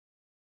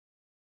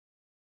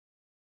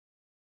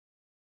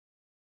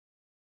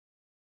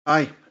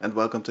Hi, and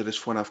welcome to this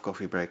Fornav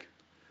coffee break.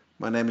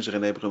 My name is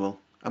René Brummel.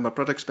 I'm a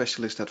product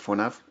specialist at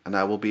Fornav, and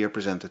I will be your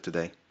presenter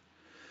today.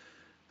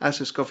 As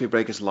this coffee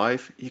break is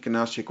live, you can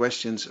ask your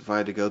questions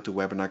via the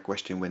GoToWebinar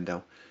question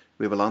window.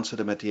 We will answer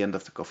them at the end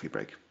of the coffee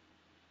break.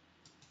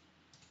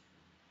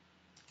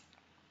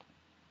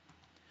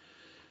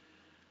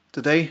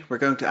 Today, we're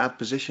going to add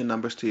position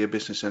numbers to your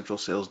Business Central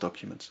sales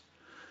documents.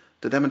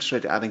 To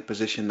demonstrate adding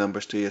position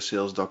numbers to your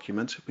sales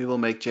documents, we will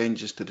make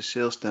changes to the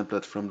sales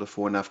template from the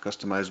Fornav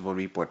customizable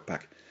report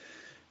pack.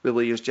 We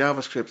will use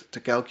JavaScript to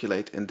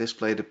calculate and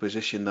display the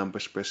position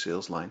numbers per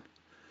sales line.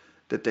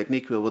 The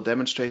technique we will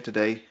demonstrate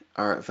today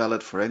are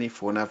valid for any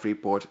Fornav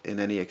report in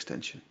any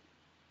extension.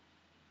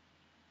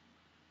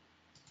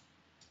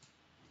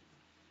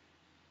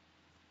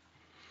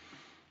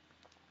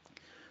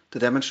 To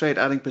demonstrate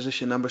adding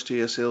position numbers to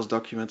your sales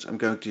documents, I'm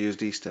going to use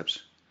these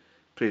steps.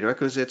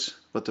 Prerequisites,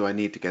 what do I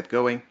need to get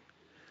going?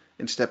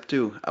 In step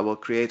 2, I will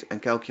create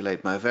and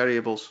calculate my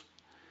variables.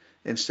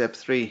 In step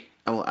 3,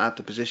 I will add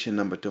the position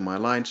number to my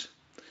lines.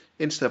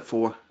 In step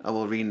 4, I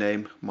will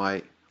rename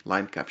my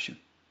line caption.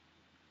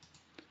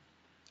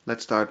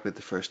 Let's start with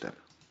the first step.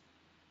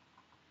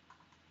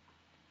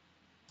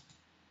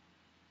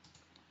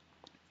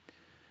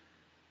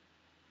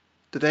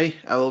 Today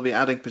I will be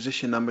adding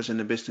position numbers in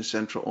the Business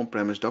Central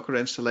on-premise Docker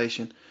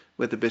installation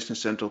with the Business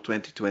Central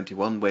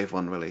 2021 Wave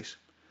 1 release.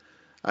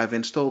 I've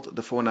installed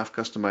the Fornav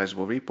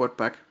customizable report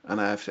pack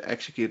and I have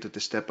executed the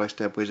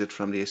step-by-step wizard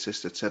from the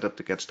assisted setup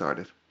to get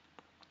started.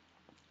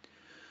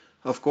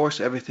 Of course,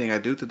 everything I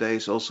do today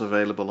is also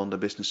available on the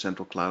Business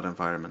Central cloud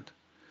environment.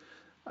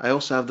 I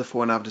also have the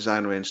Fornav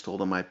Designer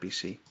installed on my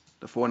PC.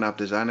 The Fornav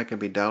Designer can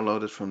be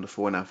downloaded from the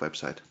Fornav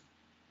website.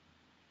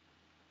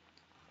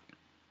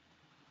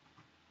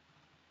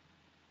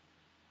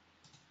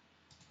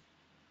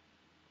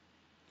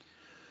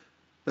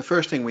 The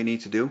first thing we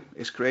need to do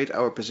is create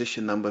our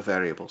position number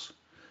variables.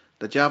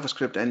 The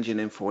JavaScript engine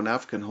in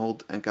Fornav can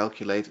hold and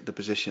calculate the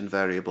position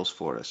variables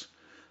for us.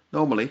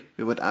 Normally,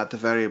 we would add the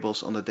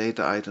variables on the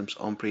data items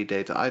on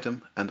pre-data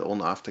item and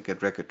on after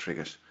get record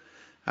triggers.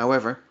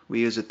 However, we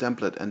use a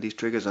template and these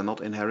triggers are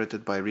not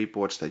inherited by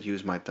reports that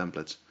use my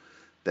templates.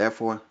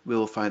 Therefore, we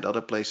will find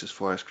other places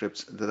for our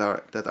scripts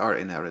that are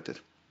inherited.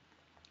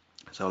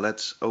 So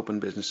let's open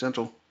Business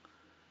Central.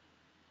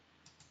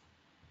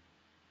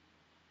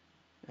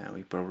 And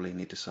we probably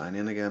need to sign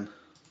in again.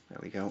 There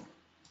we go.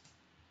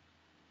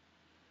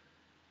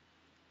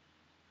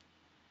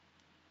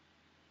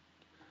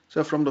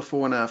 So from the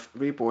Fornav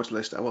reports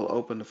list, I will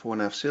open the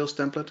Fornav sales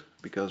template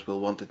because we'll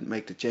want to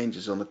make the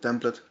changes on the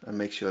template and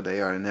make sure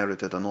they are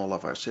inherited on all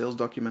of our sales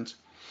documents.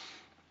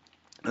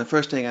 And the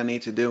first thing I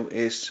need to do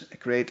is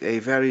create a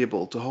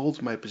variable to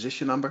hold my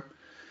position number.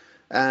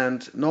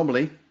 And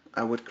normally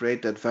I would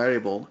create that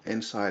variable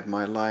inside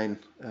my line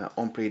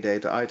on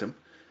pre-data item.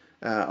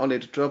 Only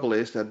the trouble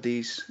is that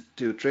these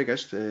two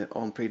triggers, the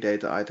on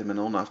pre-data item and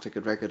on after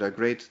get record, are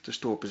great to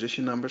store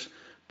position numbers,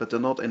 but they're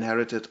not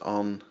inherited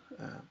on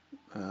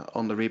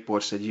the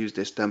reports that use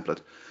this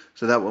template.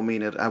 So that will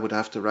mean that I would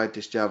have to write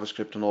this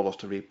JavaScript on all of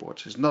the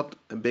reports. It's not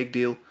a big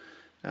deal,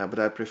 but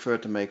I prefer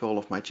to make all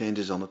of my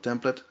changes on the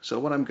template. So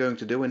what I'm going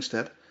to do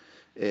instead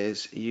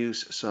is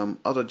use some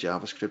other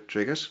JavaScript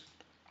triggers.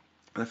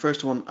 And the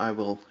first one I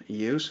will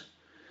use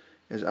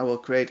is I will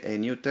create a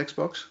new text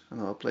box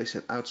and I'll place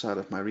it outside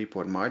of my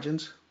report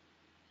margins.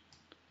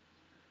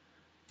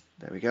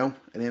 There we go.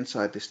 And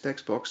inside this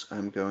text box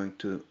I'm going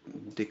to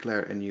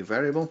declare a new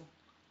variable.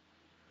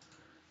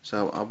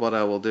 So what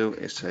I will do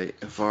is say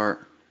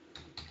var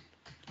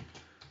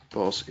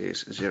pos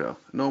is 0.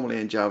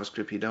 Normally in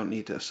JavaScript you don't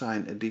need to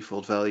assign a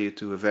default value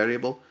to a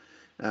variable.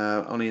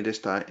 Only in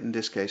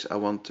this case I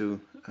want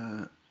to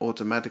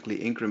automatically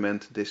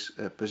increment this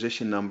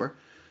position number.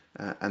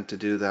 And to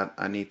do that,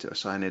 I need to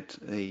assign it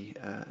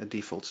a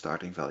default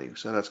starting value.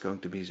 So that's going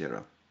to be 0.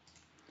 I'm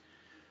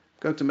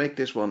going to make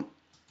this one,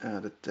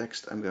 the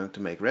text I'm going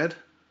to make red.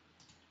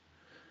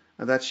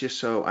 And that's just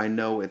so I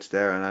know it's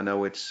there and I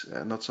know it's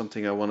not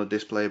something I want to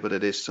display, but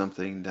it is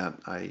something that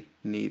I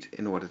need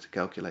in order to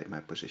calculate my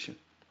position.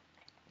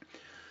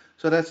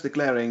 So that's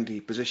declaring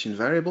the position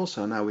variable.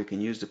 So now we can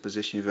use the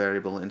position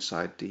variable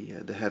inside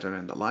the header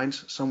and the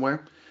lines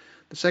somewhere.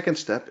 The second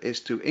step is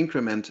to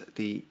increment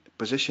the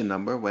position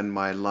number when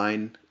my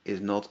line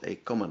is not a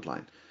command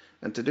line.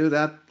 And to do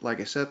that, like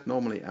I said,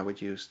 normally I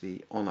would use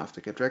the on after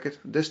get record.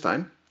 This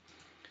time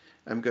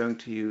I'm going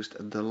to use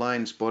the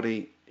lines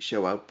body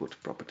show output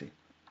property.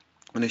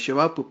 And the show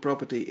output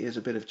property is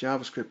a bit of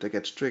JavaScript that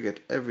gets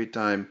triggered every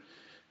time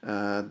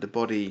the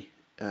body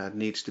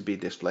needs to be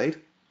displayed.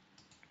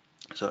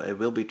 So it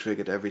will be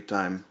triggered every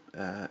time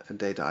a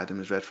data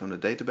item is read from the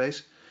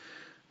database.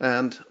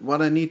 And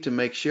what I need to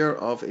make sure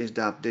of is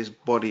that this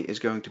body is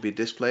going to be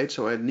displayed.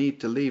 So I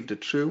need to leave the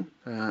true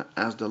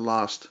as the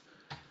last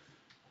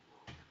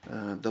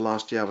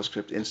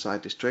JavaScript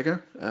inside this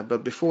trigger.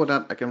 But before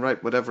that, I can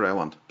write whatever I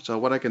want. So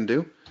what I can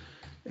do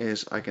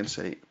is I can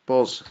say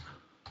pos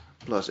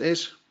plus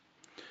is,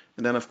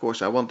 And then of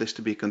course I want this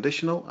to be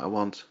conditional. I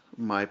want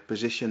my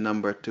position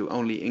number to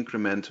only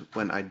increment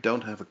when I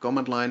don't have a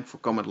command line. For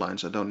command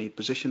lines I don't need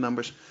position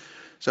numbers.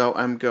 So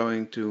I'm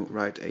going to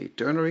write a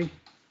ternary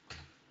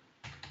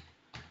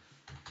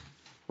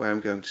where I'm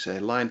going to say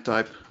line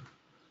type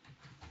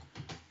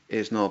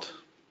is not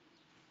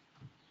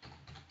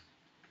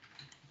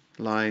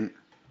line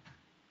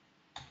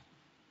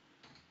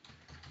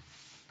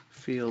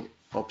field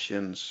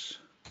options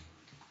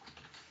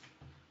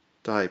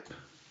type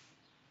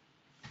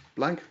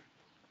blank.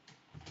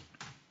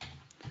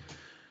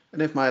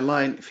 And if my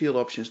line field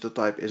options the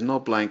type is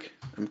not blank,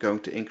 I'm going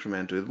to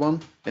increment with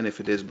 1, and if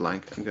it is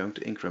blank, I'm going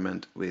to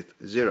increment with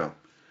 0.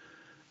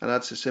 And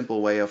that's a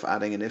simple way of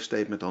adding an if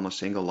statement on a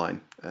single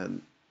line.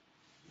 And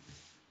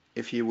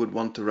if you would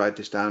want to write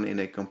this down in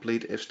a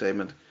complete if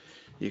statement,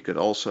 you could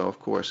also, of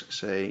course,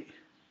 say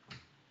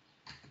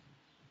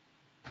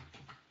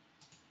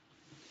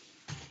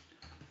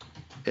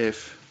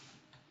if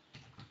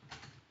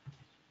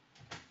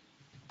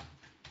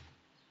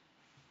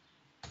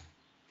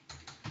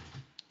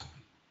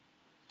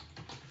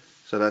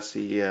so that's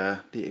the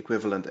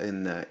equivalent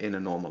in a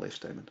normal if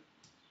statement.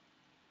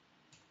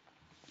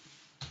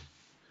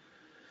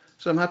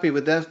 So I'm happy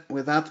with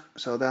that.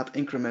 So that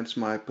increments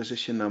my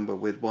position number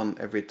with 1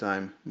 every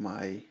time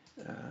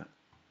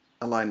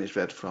a line is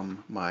read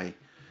from my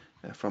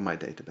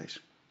database.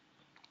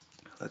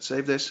 Let's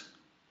save this.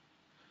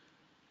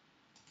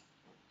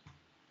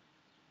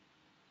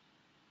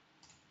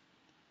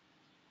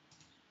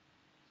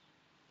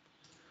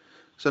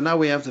 So now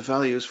we have the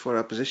values for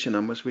our position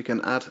numbers. We can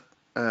add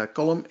a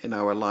column in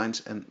our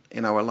lines and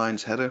in our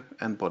lines header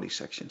and body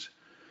sections.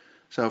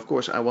 So of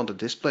course I want to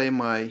display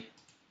my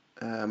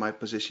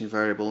position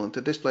variable, and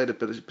to display the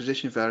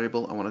position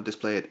variable I want to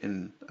display it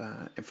in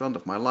front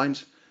of my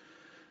lines.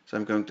 So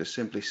I'm going to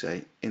simply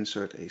say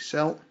insert a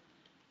cell,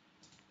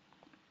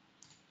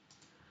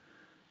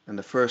 and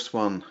the first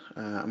one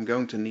I'm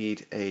going to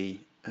need a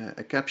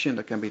caption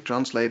that can be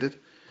translated.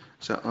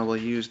 So I will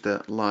use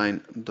the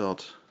line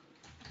dot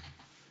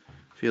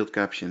field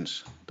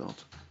captions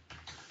dot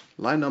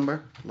line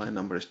number. Line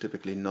number is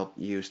typically not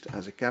used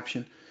as a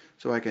caption,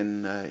 so I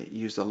can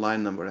use the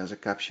line number as a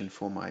caption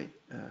for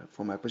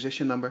my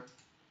position number.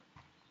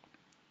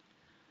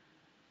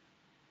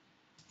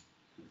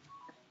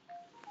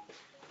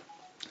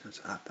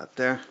 Let's add that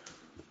there.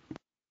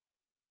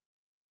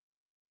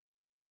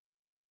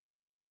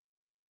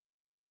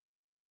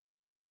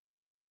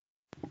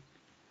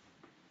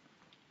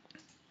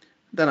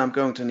 Then I'm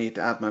going to need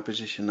to add my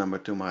position number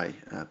to my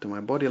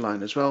body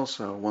line as well.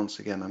 So once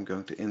again I'm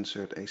going to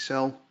insert a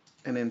cell,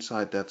 and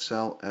inside that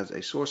cell as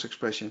a source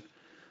expression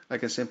I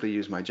can simply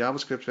use my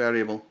JavaScript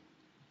variable.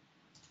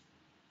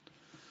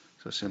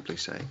 So simply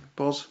say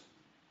pos,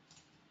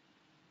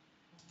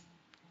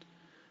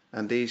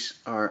 and these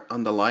are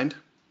underlined.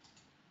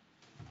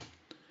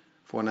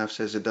 4NAV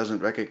says it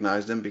doesn't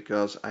recognize them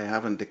because I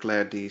haven't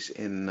declared these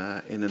in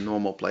a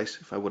normal place.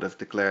 If I would have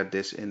declared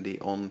this in the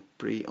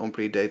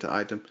on-pre data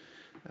item,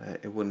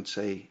 it wouldn't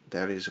say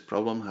there is a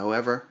problem.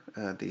 However,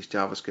 these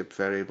JavaScript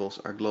variables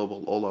are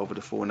global all over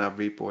the 4NAV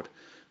report.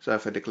 So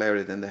if I declare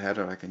it in the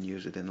header, I can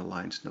use it in the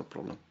lines, no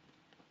problem.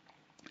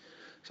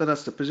 So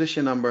that's the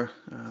position number.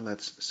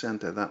 Let's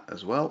center that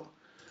as well.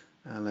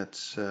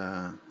 Let's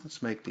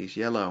make these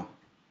yellow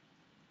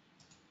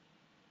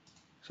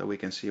so we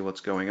can see what's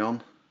going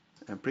on,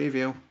 and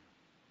preview.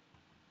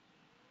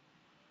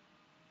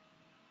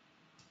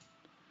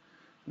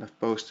 And I've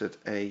posted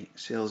a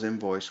sales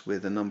invoice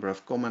with a number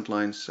of comment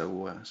lines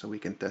so we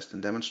can test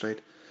and demonstrate.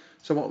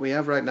 So what we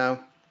have right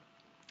now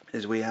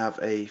is we have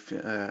a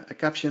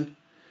caption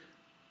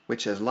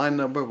which says line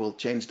number. We'll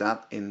change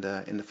that in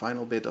the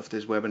final bit of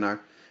this webinar.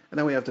 And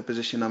then we have the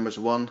position numbers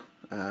 1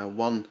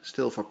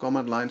 still for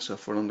command line. So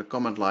for on the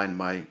command line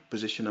my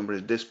position number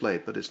is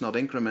displayed but it's not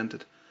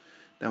incremented.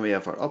 Then we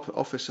have our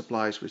office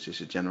supplies, which is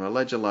a general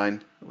ledger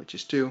line, which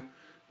is 2,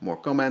 more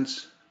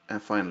comments,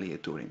 and finally a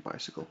touring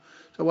bicycle.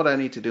 So what I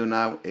need to do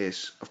now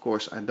is, of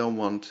course, I don't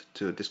want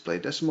to display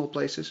decimal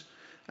places,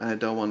 and I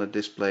don't want to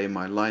display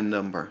my line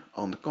number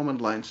on the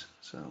command lines.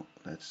 So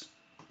let's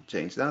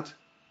change that.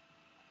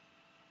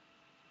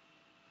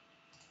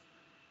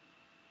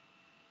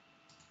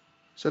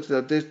 So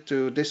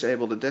to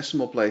disable the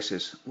decimal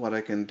places, what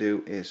I can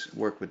do is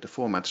work with the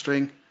format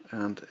string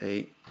and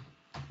a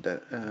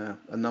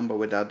number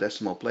without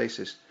decimal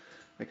places.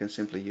 I can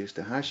simply use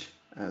the hash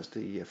as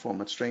the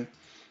format string.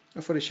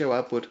 And for the show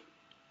output,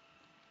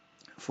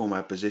 for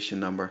my position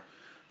number,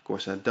 of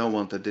course I don't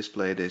want to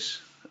display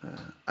this.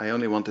 I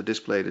only want to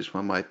display this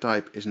when my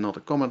type is not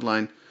a command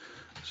line.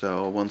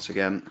 So once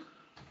again,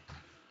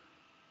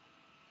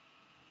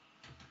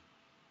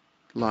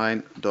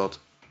 line dot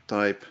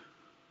type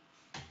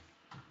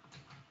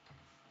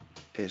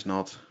is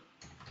not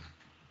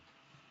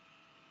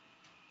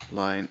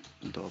line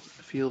dot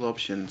field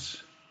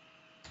options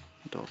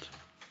dot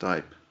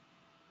type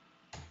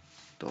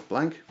dot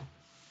blank.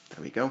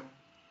 There we go.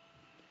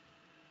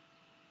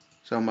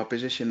 So my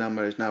position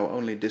number is now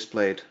only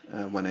displayed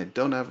when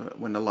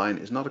the line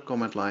is not a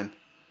command line.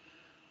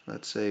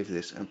 Let's save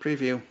this and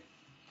preview.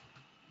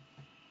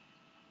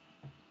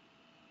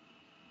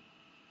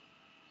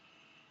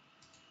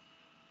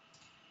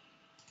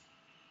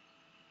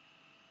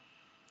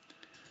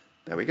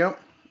 There we go.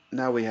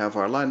 Now we have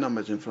our line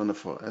numbers in front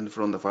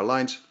of our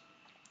lines.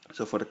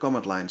 So for the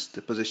comment lines,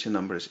 the position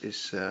number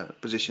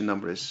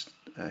is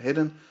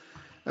hidden,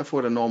 and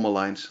for the normal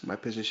lines, my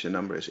position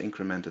number is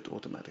incremented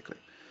automatically.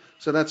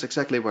 So that's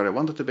exactly where I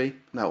want it to be.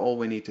 Now all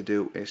we need to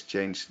do is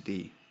change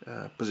the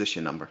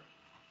position number.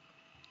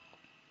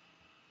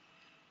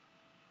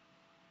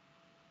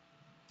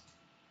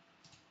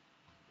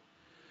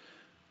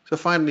 So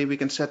finally, we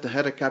can set the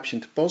header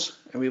caption to pos,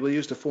 and we will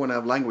use the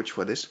 4nav language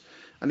for this.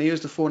 And I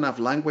use the 4nav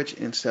language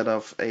instead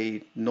of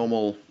a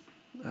normal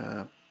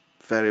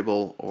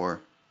variable or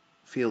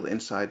field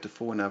inside the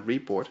 4nav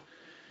report,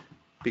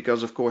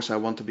 because of course I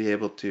want to be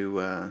able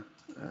to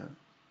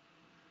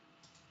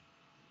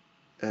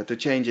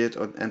change it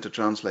and to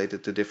translate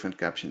it to different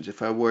captions.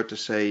 If I were to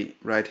say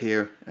right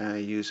here,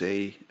 use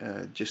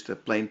just a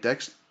plain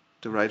text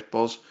to write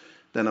pos,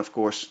 then of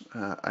course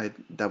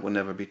that will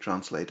never be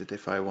translated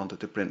if I wanted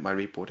to print my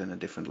report in a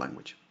different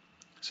language.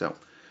 So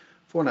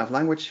 4nav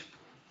language.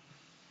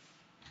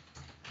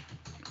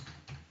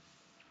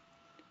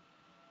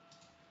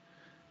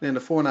 In the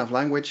 4nav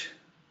language,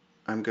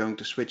 I'm going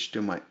to switch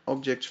to my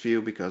objects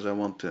view because I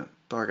want to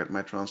target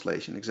my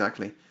translation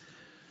exactly.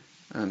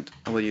 And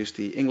I will use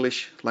the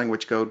English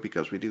language code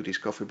because we do these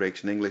coffee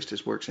breaks in English.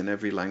 This works in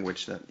every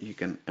language that you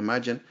can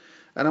imagine.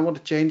 And I want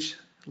to change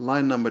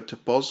line number to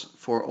pos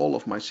for all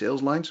of my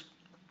sales lines.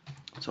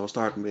 So I'll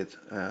start with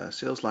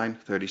sales line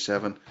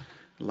 37.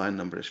 Line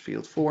number is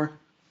field 4.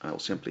 I'll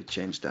simply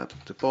change that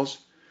to pos.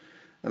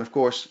 And of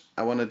course,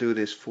 I want to do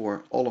this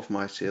for all of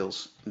my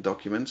sales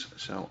documents.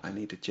 So I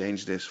need to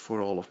change this for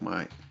all of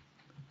my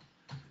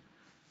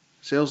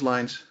sales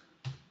lines.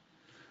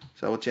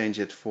 So I will change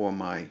it for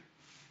my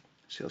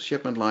sales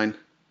shipment line.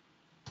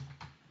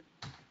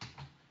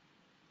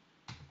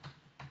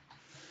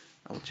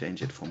 I'll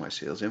change it for my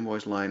sales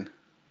invoice line.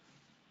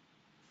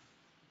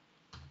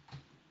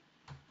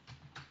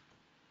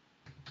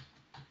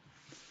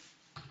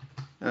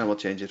 And I will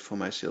change it for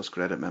my sales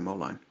credit memo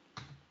line.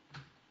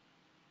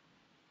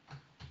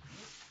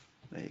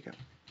 There you go.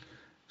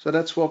 So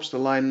that swaps the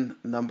line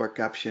number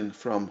caption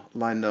from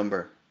line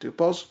number to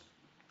pos.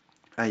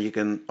 And you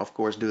can of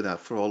course do that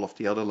for all of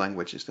the other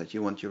languages that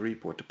you want your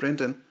report to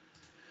print in.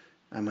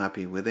 I'm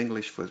happy with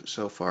English for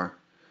so far.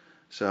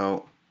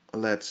 So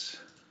let's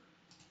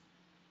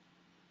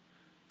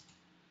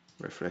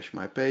refresh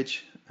my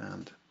page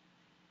and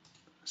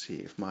see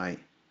if my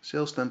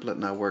sales template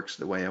now works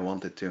the way I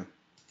want it to.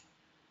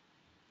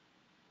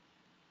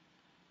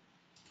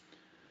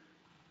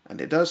 And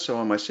it does. So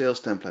on my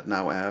sales template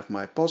now I have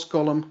my pos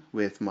column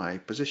with my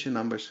position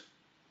numbers.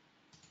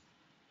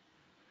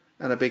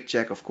 And a big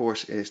check of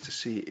course is to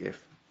see if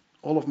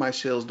all of my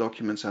sales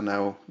documents are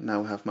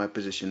now have my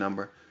position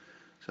number.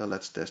 So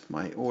let's test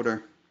my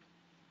order.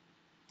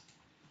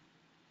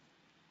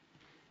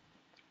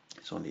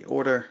 So on the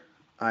order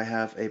I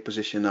have a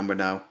position number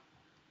now.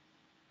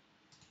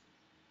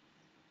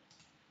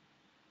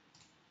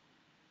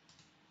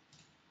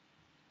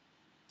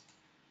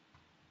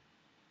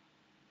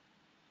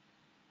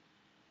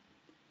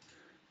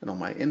 And on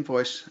my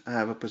invoice I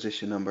have a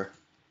position number.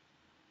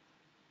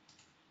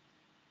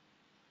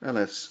 And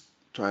let's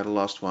try the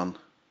last one,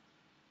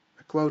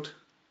 a quote.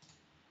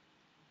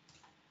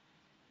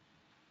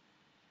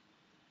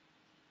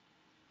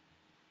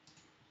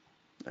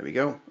 There we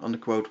go. On the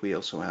quote we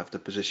also have the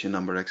position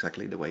number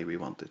exactly the way we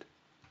want it.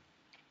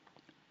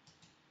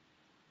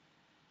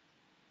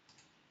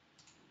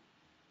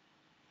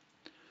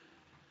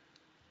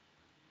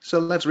 So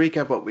let's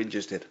recap what we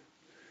just did.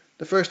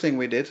 The first thing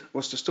we did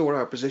was to store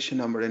our position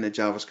number in a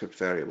JavaScript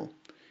variable.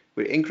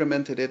 We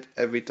incremented it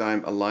every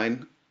time a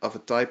line of a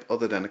type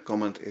other than a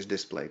comment is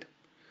displayed.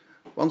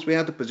 Once we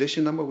had the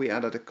position number, we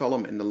added a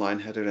column in the line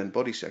header and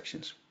body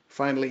sections.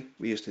 Finally,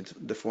 we used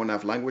the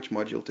 4nav language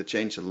module to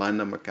change the line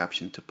number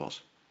caption to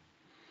pos.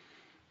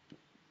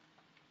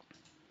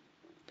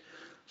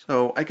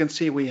 So I can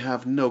see we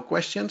have no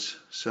questions,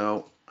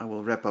 so I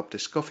will wrap up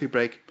this coffee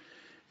break.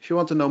 If you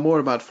want to know more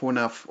about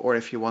 4nav or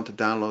if you want to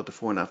download the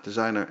 4nav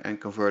Designer and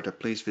Converter,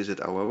 please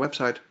visit our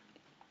website.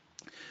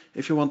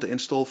 If you want to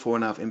install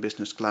 4nav in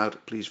Business Cloud,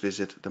 please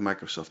visit the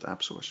Microsoft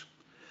App Source.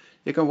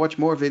 You can watch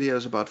more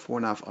videos about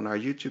 4nav on our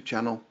YouTube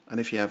channel, and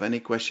if you have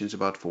any questions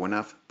about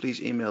 4nav, please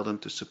email them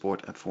to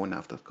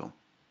support@4nav.com.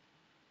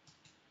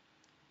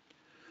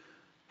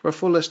 For a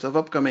full list of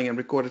upcoming and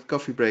recorded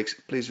coffee breaks,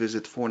 please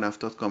visit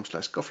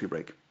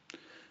 4nav.com/coffeebreak.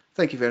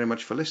 Thank you very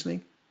much for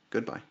listening.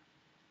 Goodbye.